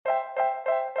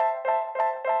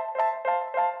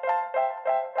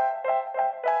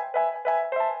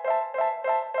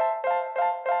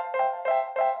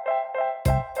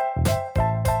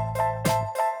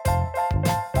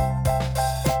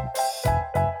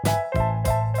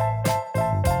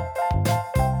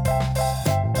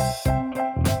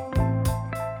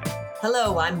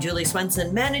Hello, I'm Julie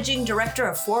Swenson, Managing Director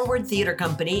of Forward Theater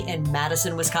Company in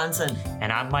Madison, Wisconsin.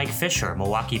 And I'm Mike Fisher,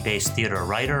 Milwaukee-based theater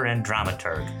writer and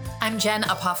dramaturg. I'm Jen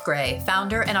Uphoff-Gray,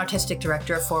 founder and artistic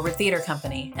director of Forward Theater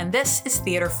Company, and this is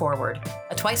Theater Forward,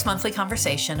 a twice-monthly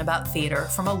conversation about theater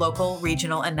from a local,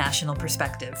 regional, and national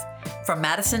perspective. From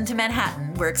Madison to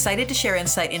Manhattan, we're excited to share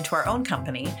insight into our own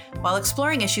company while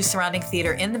exploring issues surrounding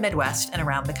theater in the Midwest and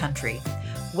around the country.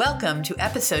 Welcome to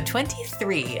episode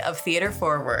 23 of Theater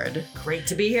Forward. Great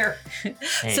to be here.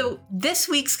 Hey. So this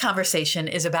week's conversation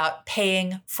is about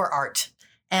paying for art.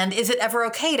 And is it ever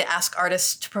okay to ask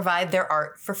artists to provide their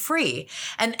art for free?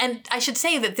 And I should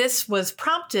say that this was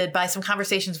prompted by some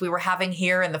conversations we were having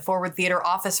here in the Forward Theater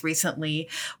office recently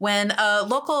when a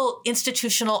local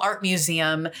institutional art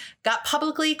museum got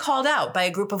publicly called out by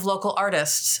a group of local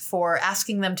artists for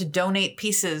asking them to donate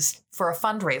pieces for a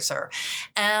fundraiser.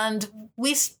 And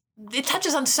it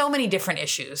touches on so many different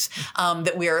issues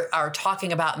that we are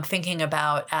talking about and thinking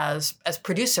about as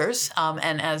producers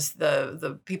and as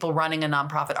the people running a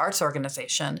nonprofit arts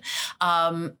organization.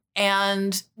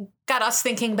 And got us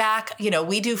thinking back,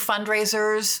 we do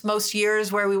fundraisers most years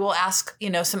where we will ask,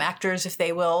 some actors if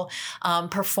they will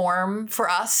perform for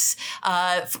us,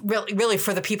 really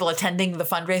for the people attending the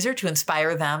fundraiser to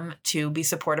inspire them to be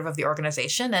supportive of the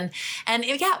organization.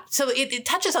 So it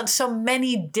touches on so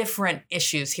many different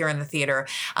issues here in the theater.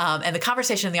 And the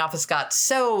conversation in the office got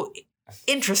so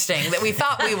interesting that we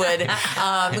thought we would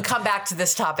come back to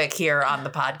this topic here on the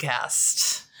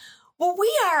podcast. Well, we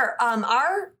are,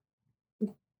 our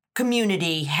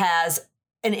community has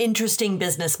an interesting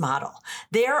business model.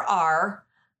 There are,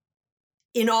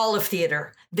 in all of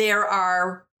theater, there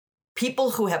are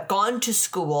people who have gone to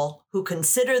school who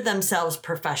consider themselves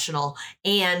professional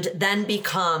and then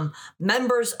become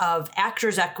members of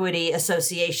Actors Equity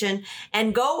Association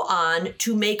and go on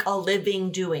to make a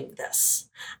living doing this.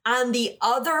 On the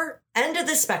other end of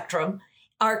the spectrum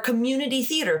are community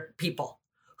theater people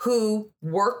who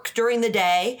work during the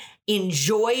day,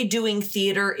 enjoy doing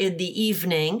theater in the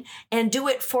evening, and do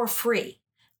it for free.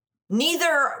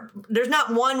 There's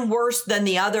not one worse than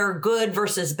the other, good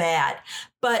versus bad.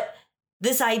 But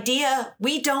this idea,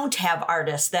 we don't have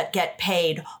artists that get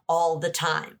paid all the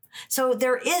time. So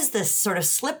there is this sort of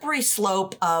slippery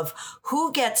slope of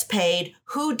who gets paid,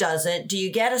 who doesn't. Do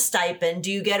you get a stipend?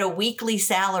 Do you get a weekly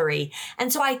salary?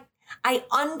 And so I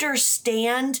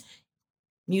understand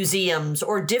museums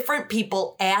or different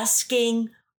people asking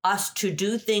us to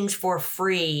do things for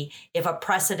free if a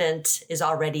precedent is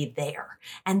already there.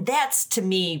 And that's, to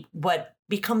me, what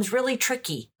becomes really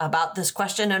tricky about this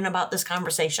question and about this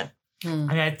conversation. I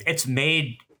mean, it's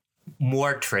made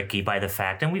more tricky by the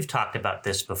fact, and we've talked about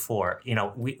this before,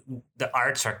 the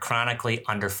arts are chronically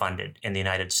underfunded in the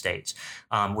United States.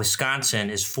 Wisconsin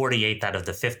is 48th out of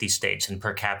the 50 states in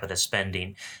per capita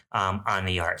spending on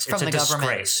the arts. From it's a the government.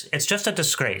 disgrace. It's just a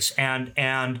disgrace.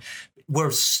 And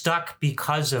we're stuck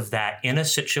because of that in a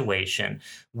situation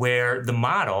where the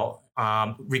model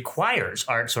requires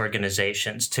arts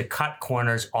organizations to cut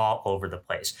corners all over the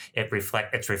place.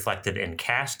 It's reflected in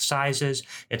cast sizes.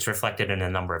 It's reflected in a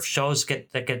number of shows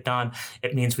that get done.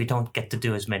 It means we don't get to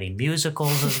do as many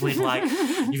musicals as we'd like.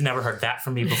 You've never heard that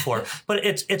from me before, but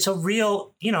it's a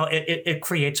real, it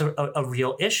creates a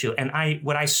real issue. And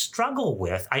what I struggle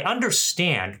with, I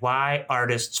understand why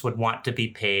artists would want to be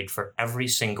paid for every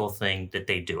single thing that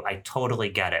they do. I totally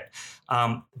get it.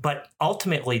 But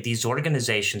ultimately, these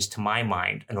organizations, to my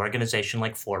mind, an organization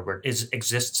like Forward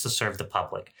exists to serve the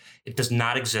public. It does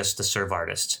not exist to serve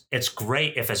artists. It's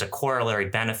great if, as a corollary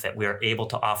benefit, we are able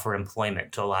to offer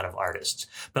employment to a lot of artists.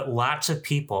 But lots of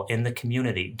people in the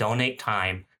community donate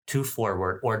time to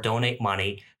Forward or donate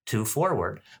money to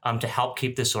Forward to help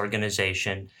keep this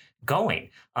organization going.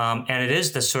 And it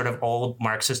is this sort of old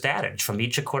Marxist adage, from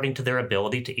each according to their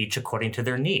ability to each according to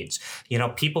their needs.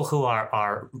 People who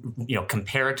are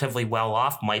comparatively well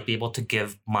off might be able to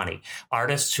give money.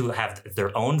 Artists who have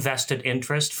their own vested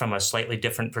interest from a slightly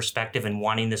different perspective in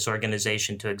wanting this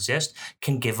organization to exist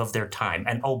can give of their time.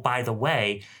 And oh, by the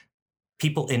way,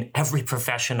 people in every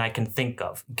profession I can think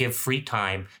of give free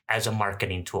time as a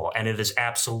marketing tool. And it is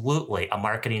absolutely a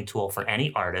marketing tool for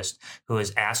any artist who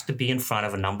is asked to be in front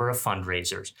of a number of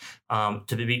fundraisers,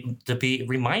 to be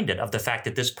reminded of the fact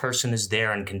that this person is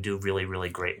there and can do really, really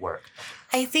great work.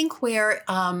 I think where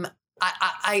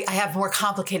I have more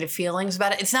complicated feelings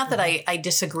about it. It's not that I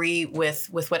disagree with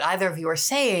what either of you are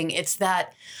saying. It's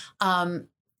that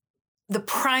the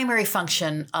primary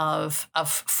function of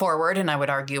Forward, and I would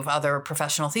argue of other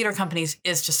professional theater companies,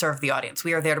 is to serve the audience.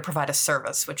 We are there to provide a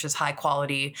service, which is high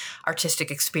quality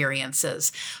artistic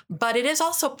experiences. But it is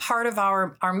also part of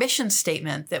our mission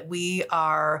statement that we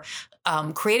are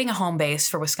creating a home base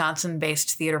for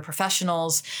Wisconsin-based theater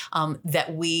professionals,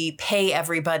 that we pay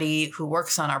everybody who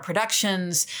works on our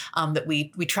productions, that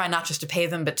we try not just to pay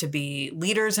them, but to be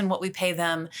leaders in what we pay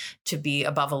them, to be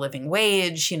above a living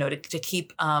wage, to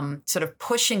keep sort of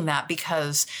pushing that,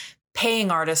 because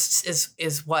paying artists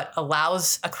is what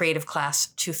allows a creative class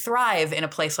to thrive in a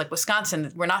place like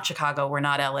Wisconsin. We're not Chicago, we're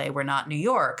not LA, we're not New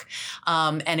York.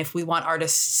 And if we want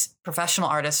professional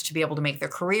artists to be able to make their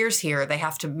careers here, they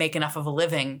have to make enough of a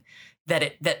living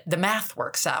that the math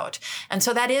works out. And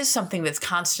so that is something that's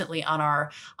constantly on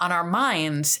our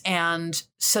minds. And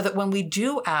so that when we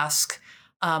do ask,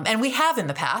 and we have in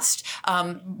the past,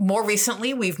 more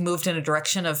recently, we've moved in a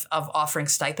direction of offering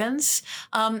stipends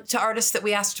to artists that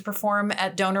we ask to perform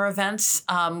at donor events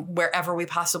wherever we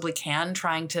possibly can,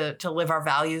 trying to live our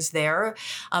values there.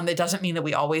 It doesn't mean that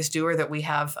we always do or that we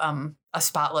have a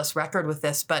spotless record with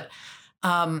this, but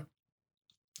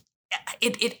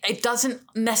it doesn't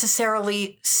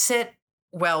necessarily sit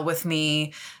well with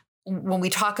me when we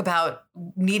talk about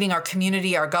needing our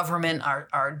community, our government,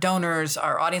 our donors,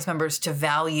 our audience members to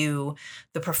value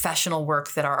the professional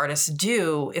work that our artists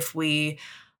do, if we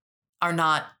are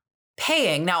not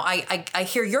paying. Now, I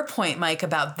hear your point, Mike,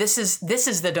 about this is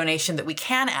the donation that we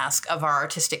can ask of our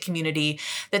artistic community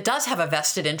that does have a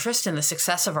vested interest in the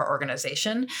success of our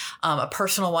organization, a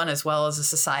personal one as well as a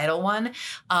societal one.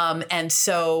 And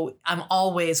so I'm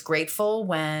always grateful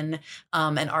when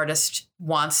an artist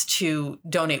wants to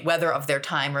donate, whether of their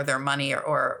time or their money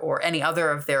or any other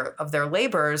of their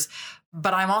labors.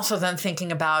 But I'm also then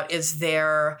thinking about, is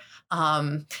there,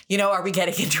 are we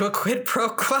getting into a quid pro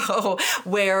quo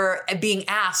where being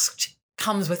asked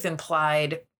comes with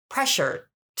implied pressure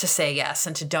to say yes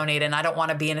and to donate? And I don't want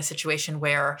to be in a situation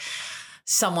where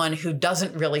someone who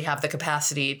doesn't really have the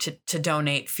capacity to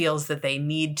donate feels that they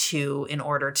need to in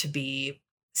order to be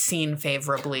seen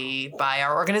favorably by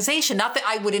our organization. Not that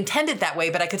I would intend it that way,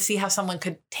 but I could see how someone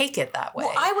could take it that way.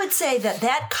 Well, I would say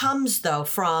that comes, though,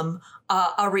 from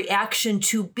a reaction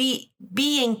to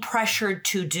being pressured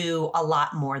to do a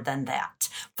lot more than that.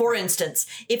 For instance,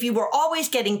 if you were always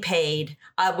getting paid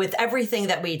with everything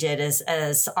that we did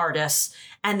as artists,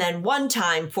 and then one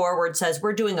time Forward says,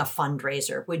 we're doing a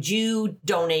fundraiser, would you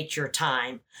donate your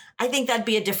time? I think that'd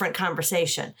be a different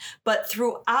conversation. But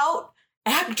throughout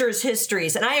actors'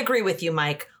 histories, and I agree with you,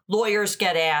 Mike, lawyers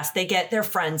get asked, their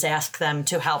friends ask them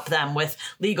to help them with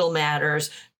legal matters.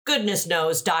 Goodness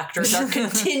knows doctors are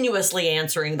continuously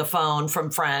answering the phone from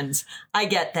friends. I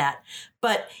get that.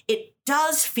 But it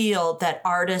does feel that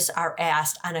artists are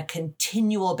asked on a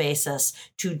continual basis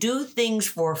to do things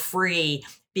for free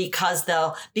because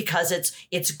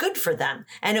it's good for them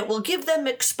and it will give them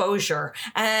exposure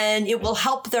and it will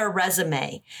help their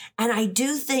resume. And I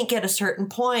do think at a certain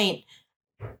point,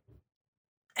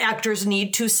 actors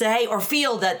need to say or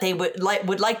feel that they would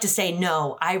like to say,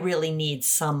 no, I really need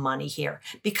some money here,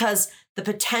 because the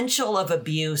potential of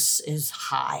abuse is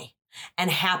high and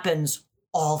happens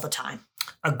all the time.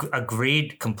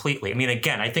 Agreed completely. I mean,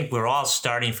 again, I think we're all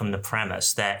starting from the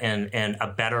premise that in a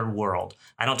better world,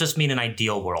 I don't just mean an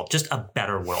ideal world, just a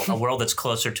better world, a world that's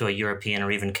closer to a European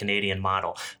or even Canadian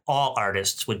model, all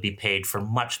artists would be paid for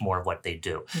much more of what they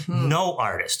do. Mm-hmm. No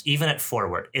artist, even at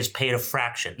Forward, is paid a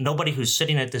fraction. Nobody who's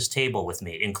sitting at this table with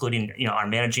me, including our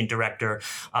managing director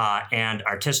and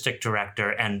artistic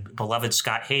director and beloved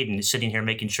Scott Hayden, sitting here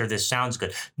making sure this sounds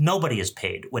good. Nobody is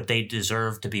paid what they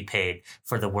deserve to be paid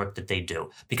for the work that they do.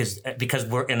 Because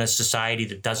we're in a society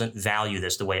that doesn't value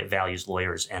this the way it values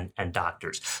lawyers and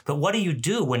doctors. But what do you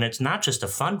do when it's not just a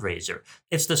fundraiser?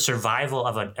 It's the survival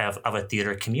of a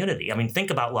theater community. I mean,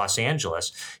 think about Los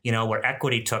Angeles, where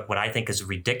Equity took what I think is a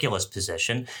ridiculous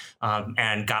position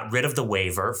and got rid of the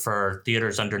waiver for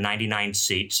theaters under 99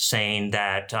 seats, saying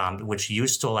that which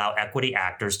used to allow Equity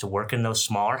actors to work in those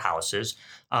smaller houses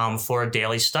for a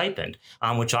daily stipend,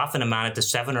 which often amounted to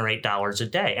 $7 or $8 a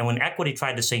day. And when Equity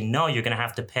tried to say, no, you're going to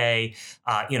have to pay,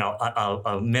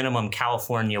 a minimum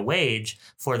California wage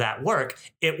for that work,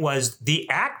 it was the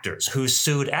actors who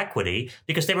sued Equity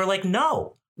because they were like,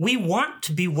 no, we want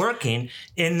to be working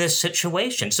in this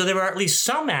situation. So there are at least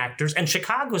some actors, and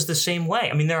Chicago is the same way.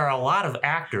 I mean, there are a lot of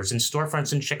actors in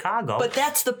storefronts in Chicago. But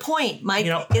that's the point, Mike,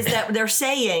 is that they're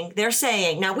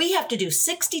saying, now we have to do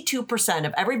 62%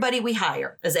 of everybody we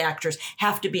hire as actors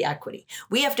have to be Equity.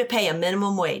 We have to pay a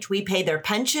minimum wage. We pay their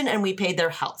pension and we pay their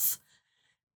health.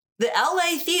 the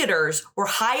LA theaters were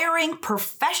hiring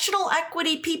professional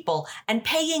equity people and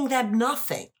paying them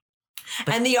nothing.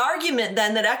 And the argument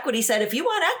then that equity said, if you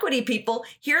want equity people,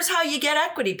 here's how you get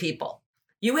equity people.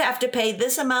 You have to pay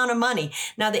this amount of money.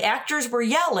 Now, the actors were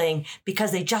yelling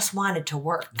because they just wanted to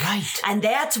work. Right. And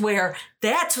that's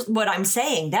what I'm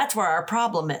saying. That's where our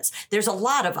problem is. There's a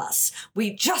lot of us.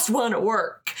 We just want to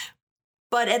work.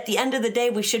 But at the end of the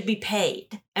day, we should be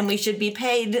paid. And we should be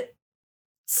paid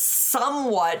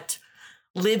somewhat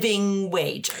living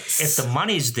wages. If the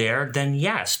money's there, then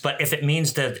yes. But if it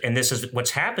means that, and this is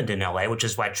what's happened in LA, which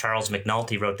is why Charles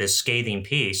McNulty wrote this scathing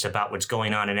piece about what's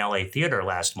going on in LA theater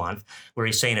last month, where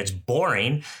he's saying it's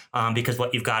boring because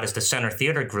what you've got is the Center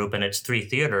Theater Group and its 3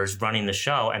 theaters running the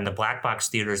show, and the black box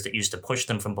theaters that used to push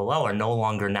them from below are no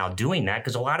longer now doing that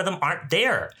because a lot of them aren't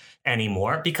there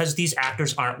anymore because these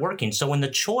actors aren't working. So when the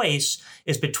choice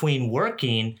is between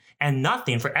working and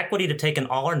nothing, for equity to take an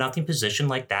all or nothing position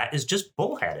like that is just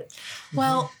bullheaded.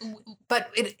 Well,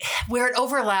 but where it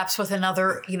overlaps with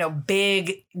another,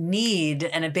 big need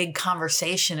and a big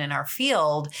conversation in our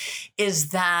field is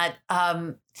that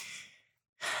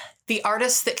the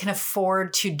artists that can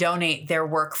afford to donate their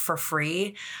work for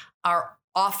free are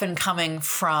often coming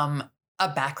from a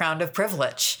background of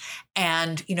privilege.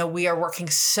 And, we are working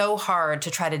so hard to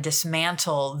try to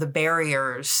dismantle the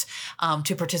barriers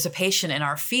to participation in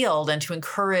our field and to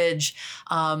encourage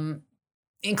the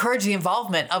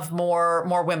involvement of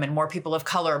more women, more people of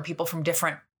color, people from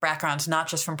different backgrounds, not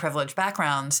just from privileged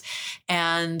backgrounds.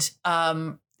 And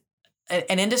an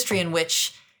industry in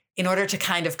which, in order to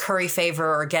kind of curry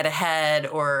favor or get ahead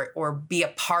or be a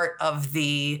part of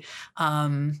the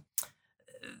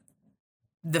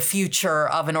future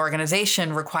of an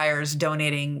organization requires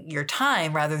donating your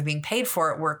time rather than being paid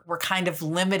for it, we're kind of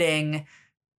limiting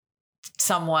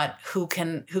somewhat who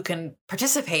can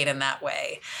participate in that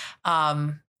way.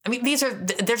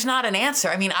 There's not an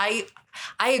answer.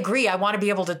 I agree. I want to be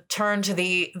able to turn to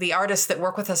the artists that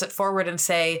work with us at Forward and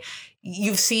say,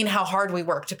 you've seen how hard we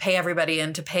work to pay everybody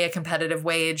and to pay a competitive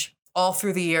wage all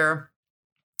through the year.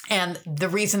 And the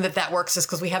reason that works is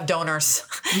because we have donors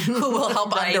who will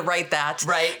help underwrite that.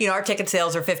 Right. Our ticket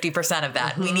sales are 50% of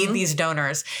that. Mm-hmm. We need these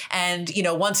donors. And,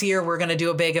 once a year, we're going to do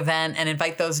a big event and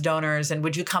invite those donors. And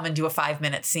would you come and do a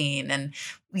 5-minute scene? And,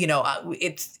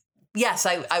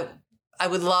 I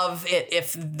would love it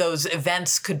if those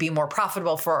events could be more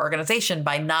profitable for our organization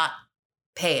by not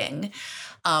paying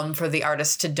for the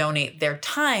artists to donate their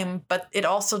time, but it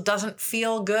also doesn't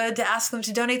feel good to ask them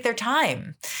to donate their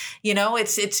time.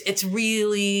 It's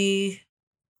really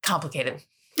complicated.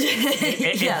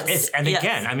 Yes.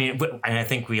 Again, and I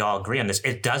think we all agree on this.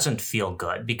 It doesn't feel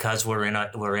good because we're in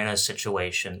a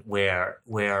situation where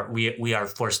we are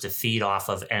forced to feed off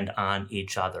of and on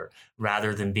each other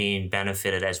rather than being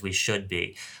benefited as we should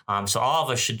be. So all of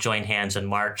us should join hands and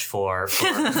march for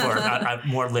a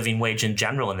more living wage in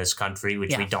general in this country,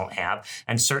 which we don't have,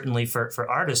 and certainly for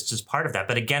artists as part of that.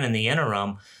 But again, in the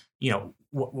interim,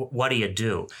 what do you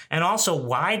do? And also,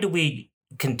 why do we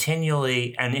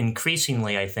continually and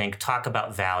increasingly, I think, talk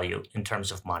about value in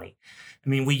terms of money?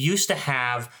 We used to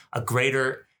have a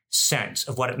greater sense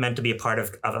of what it meant to be a part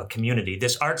of a community.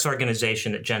 This arts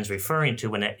organization that Jen's referring to,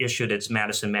 when it issued its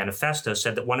Madison Manifesto,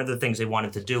 said that one of the things they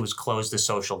wanted to do was close the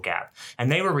social gap. And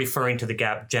they were referring to the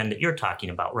gap, Jen, that you're talking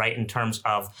about, right, in terms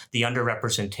of the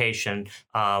underrepresentation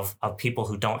of people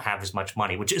who don't have as much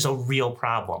money, which is a real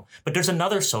problem. But there's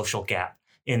another social gap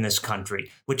in this country,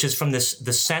 which is from the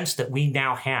sense that we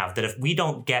now have that if we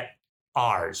don't get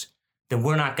ours, then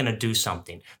we're not going to do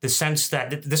something. The sense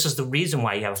that this is the reason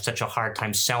why you have such a hard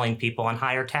time selling people on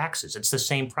higher taxes. It's the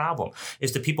same problem,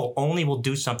 is that people only will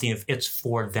do something if it's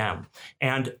for them.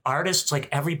 And artists, like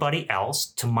everybody else,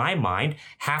 to my mind,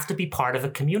 have to be part of a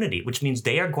community, which means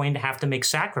they are going to have to make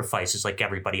sacrifices like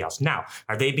everybody else. Now,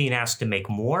 are they being asked to make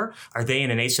more? Are they in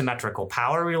an asymmetrical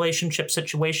power relationship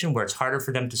situation where it's harder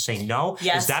for them to say no?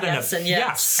 Yes, is that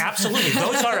yes, absolutely.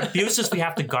 Those are abuses we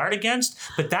have to guard against,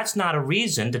 but that's not a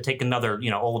reason to take another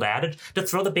old adage, to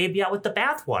throw the baby out with the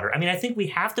bathwater. I think we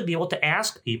have to be able to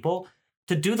ask people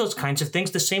to do those kinds of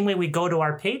things the same way we go to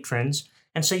our patrons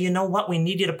and say, you know what, we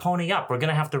need you to pony up. We're going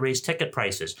to have to raise ticket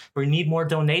prices. We need more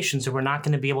donations, or we're not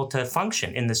going to be able to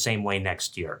function in the same way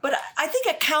next year. But I think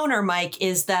a counter, Mike,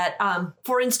 is that,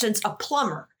 for instance, a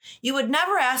plumber. You would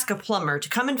never ask a plumber to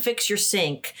come and fix your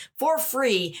sink for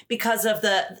free because of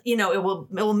it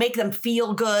will make them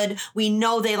feel good. We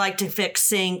know they like to fix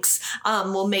sinks.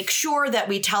 We'll make sure that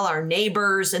we tell our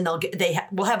neighbors, and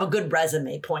we'll have a good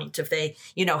resume point if they,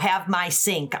 have my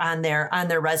sink on their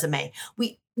resume.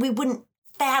 We wouldn't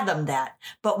fathom that,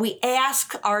 but we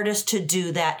ask artists to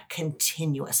do that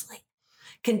continuously.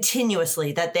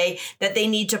 continuously, that they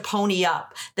need to pony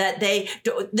up, that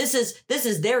this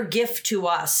is their gift to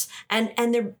us,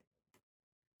 and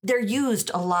they're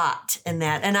used a lot in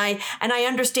that. And I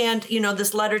understand,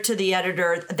 this letter to the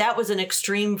editor, that was an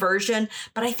extreme version,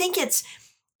 but I think it's,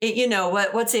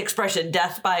 what's the expression?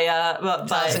 Death by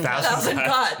thousand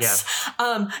cuts.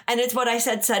 Yeah. And it's what I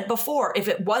said before. If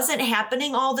it wasn't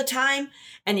happening all the time,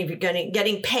 and if you're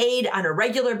getting paid on a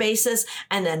regular basis,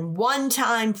 and then one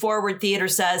time Forward Theater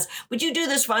says, "Would you do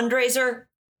this fundraiser?"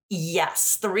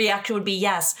 Yes, the reaction would be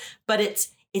yes, but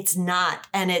it's not.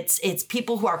 And it's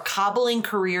people who are cobbling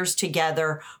careers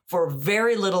together for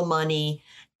very little money,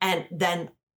 and then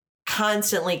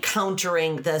constantly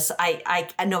countering this. I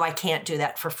know I can't do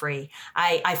that for free.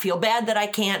 I feel bad that I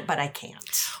can't, but I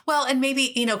can't. Well, and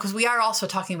maybe, because we are also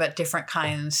talking about different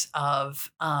kinds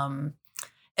of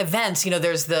events.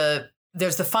 There's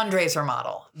the fundraiser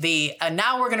model.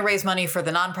 Now we're going to raise money for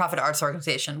the nonprofit arts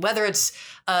organization, whether it's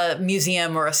a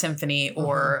museum or a symphony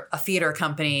or a theater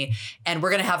company, and we're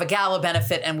going to have a gala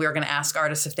benefit, and we're going to ask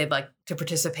artists if they'd like to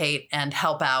participate and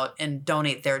help out and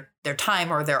donate their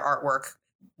time or their artwork,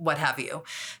 what have you.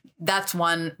 That's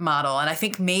one model. And I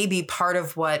think maybe part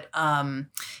of what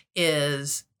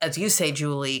is, as you say,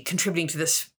 Julie, contributing to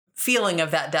this feeling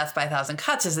of that death by a thousand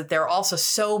cuts is that there are also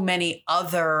so many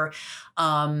other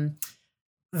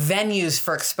venues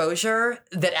for exposure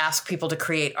that ask people to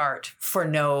create art for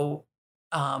no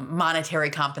monetary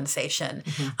compensation.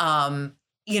 And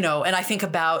I think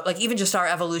about even just our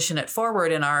evolution at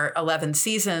Forward in our 11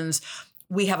 seasons,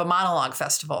 we have a monologue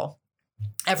festival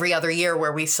every other year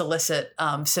where we solicit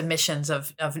submissions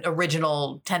of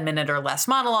original 10-minute or less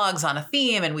monologues on a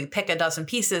theme, and we pick a dozen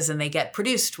pieces, and they get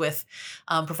produced with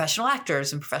professional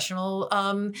actors and professional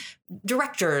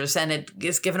directors, and it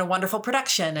is given a wonderful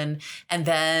production. And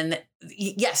then,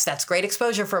 yes, that's great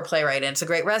exposure for a playwright, and it's a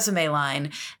great resume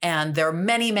line. And there are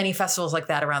many, many festivals like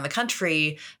that around the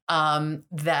country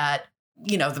that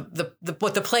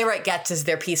what the playwright gets is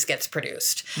their piece gets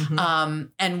produced.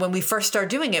 And when we first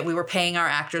started doing it, we were paying our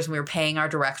actors and we were paying our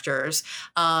directors.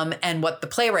 And what the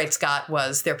playwrights got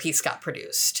was their piece got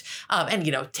produced, and,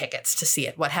 tickets to see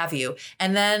it, what have you.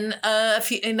 And then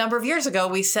a number of years ago,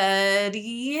 we said,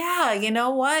 yeah, you know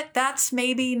what? That's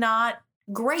maybe not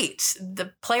great.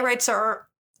 The playwrights are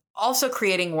also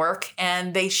creating work,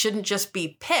 and they shouldn't just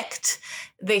be picked.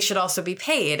 They should also be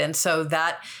paid. And so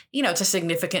that, it's a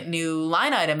significant new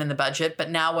line item in the budget. But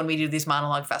now when we do these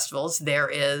monologue festivals, there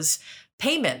is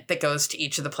payment that goes to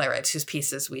each of the playwrights whose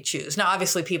pieces we choose. Now,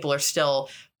 obviously, people are still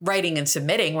writing and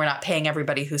submitting. We're not paying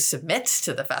everybody who submits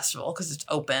to the festival because it's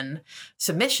open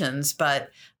submissions.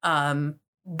 But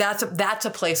that's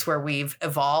a place where we've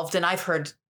evolved. And I've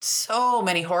heard so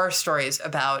many horror stories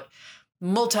about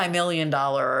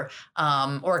multi-million-dollar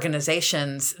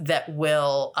organizations that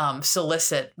will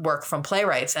solicit work from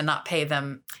playwrights and not pay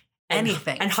them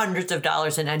anything. And hundreds of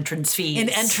dollars in entrance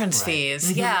fees.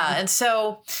 Fees, yeah. And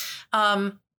so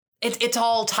it's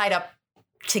all tied up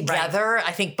together,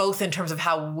 I think, both in terms of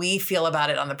how we feel about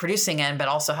it on the producing end, but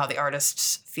also how the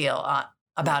artists feel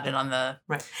about it on the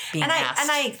being asked.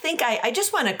 And I think I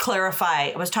just want to clarify,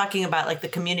 I was talking about the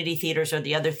community theaters or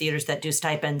the other theaters that do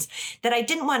stipends, that I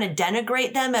didn't want to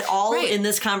denigrate them at all in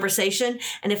this conversation.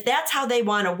 And if that's how they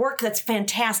want to work, that's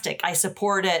fantastic. I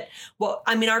support it. Well,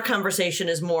 our conversation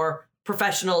is more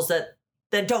professionals that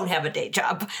don't have a day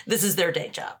job. This is their day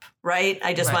job, right?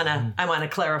 I just want to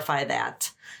clarify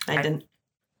that.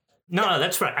 No,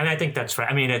 that's right. And I think that's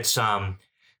right.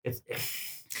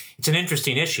 It's an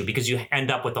interesting issue because you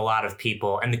end up with a lot of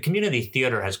people, and the community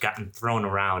theater has gotten thrown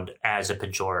around as a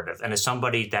pejorative. And as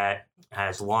somebody that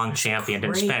has long championed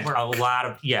and spent a lot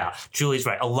of, Julie's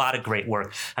right, a lot of great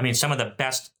work. Some of the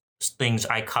best things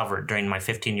I covered during my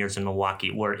 15 years in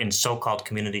Milwaukee were in so-called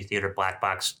community theater black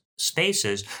box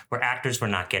spaces where actors were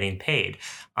not getting paid,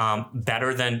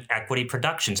 better than equity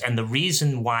productions. And the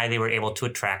reason why they were able to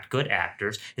attract good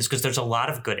actors is because there's a lot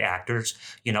of good actors,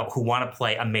 who want to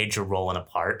play a major role in a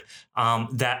part,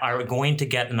 that are going to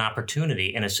get an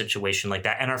opportunity in a situation like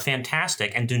that and are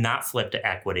fantastic and do not flip to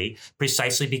equity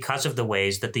precisely because of the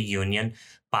ways that the union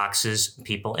boxes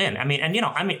people in.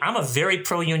 I'm a very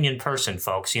pro-union person,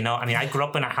 folks. I grew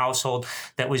up in a household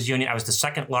that was union. I was the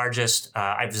second largest,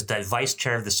 I was the vice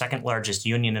chair of the second largest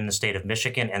union in the state of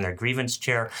Michigan and their grievance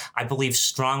chair. I believe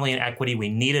strongly in equity. We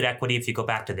needed equity if you go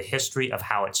back to the history of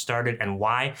how it started and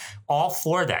why. All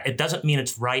for that. It doesn't mean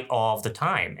it's right all the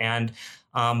time. And,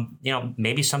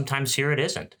 maybe sometimes here it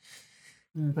isn't.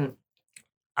 Mm-hmm.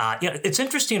 It's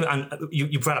interesting.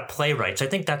 You brought up playwrights. I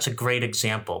think that's a great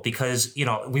example because,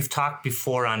 we've talked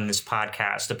before on this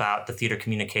podcast about the Theater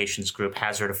Communications Group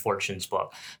Hazard of Fortune's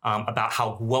book, about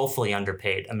how woefully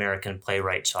underpaid American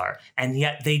playwrights are. And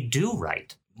yet they do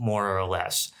write more or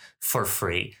less for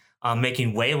free,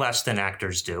 making way less than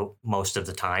actors do most of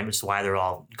the time. It's why they're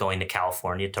all going to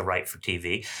California to write for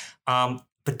TV.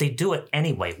 But they do it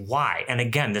anyway. Why? And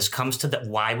again, this comes to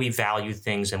why we value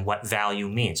things and what value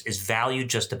means. Is value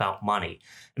just about money?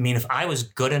 I mean, if I was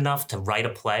good enough to write a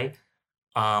play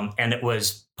and it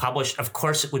was published, of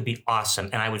course it would be awesome.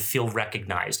 And I would feel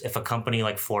recognized if a company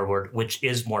like Forward, which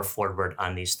is more forward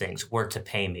on these things, were to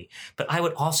pay me. But I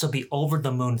would also be over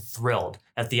the moon thrilled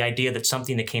at the idea that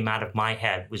something that came out of my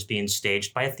head was being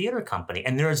staged by a theater company.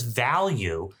 And there is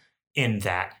value in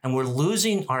that. And we're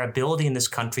losing our ability in this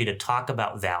country to talk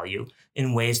about value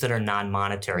in ways that are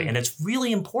non-monetary. And it's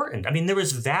really important. I mean, there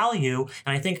is value,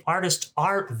 and I think artists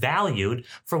are valued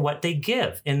for what they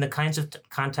give in the kinds of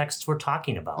contexts we're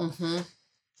talking about. Mm-hmm.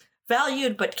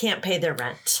 Valued, but can't pay their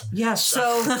rent. Yes.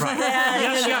 So, right.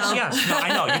 Yes. No,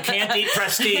 I know. You can't eat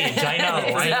prestige. I know.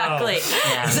 Exactly. I know.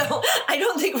 Yeah. So I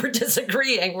don't think we're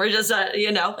disagreeing. We're just,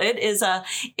 it's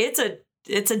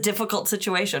a difficult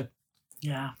situation.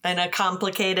 Yeah. And a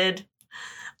complicated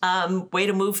way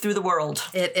to move through the world.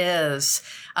 It is.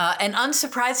 And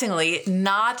unsurprisingly,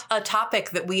 not a topic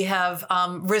that we have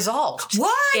resolved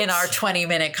in our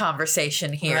 20-minute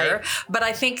conversation here. Right. But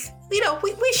I think,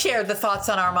 we shared the thoughts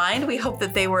on our mind. We hope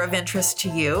that they were of interest to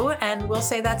you. And we'll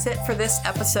say that's it for this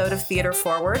episode of Theater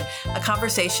Forward, a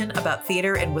conversation about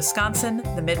theater in Wisconsin,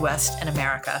 the Midwest, and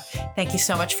America. Thank you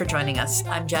so much for joining us.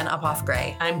 I'm Jen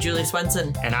Uphoff-Gray. I'm Julie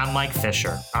Swenson. And I'm Mike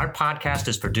Fisher. Our podcast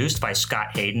is produced by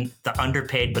Scott Hayden, the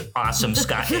underpaid but awesome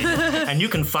Scott Hayden. And you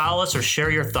can follow us or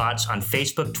share your thoughts on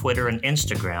Facebook, Twitter, and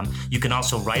Instagram. You can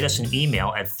also write us an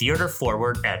email at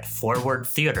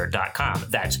theaterforward@forwardtheater.com.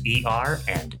 That's ER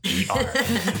and ER.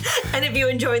 And if you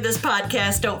enjoyed this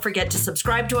podcast, don't forget to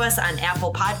subscribe to us on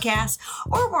Apple Podcasts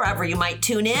or wherever you might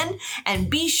tune in.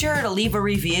 And be sure to leave a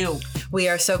review. We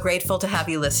are so grateful to have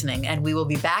you listening, and we will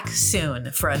be back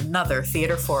soon for another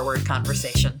Theater Forward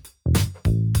conversation.